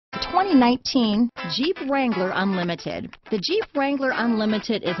2019 Jeep Wrangler Unlimited. The Jeep Wrangler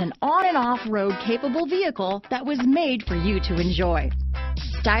Unlimited is an on and off-road capable vehicle that was made for you to enjoy.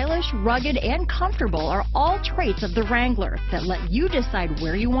 Stylish, rugged, and comfortable are all traits of the Wrangler that let you decide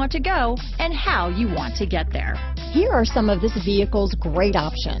where you want to go and how you want to get there. Here are some of this vehicle's great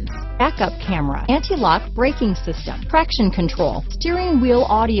options: backup camera, anti-lock braking system, traction control, steering wheel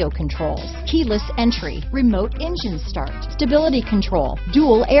audio controls, keyless entry, remote engine start, stability control,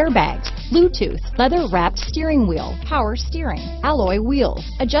 dual airbags, Bluetooth, leather-wrapped steering wheel, power steering, alloy wheels,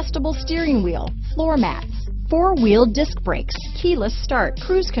 adjustable steering wheel, floor mats, four-wheel disc brakes, keyless start,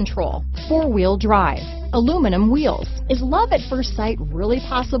 cruise control, four-wheel drive, aluminum wheels. Is love at first sight really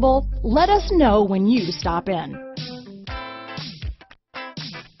possible? Let us know when you stop in.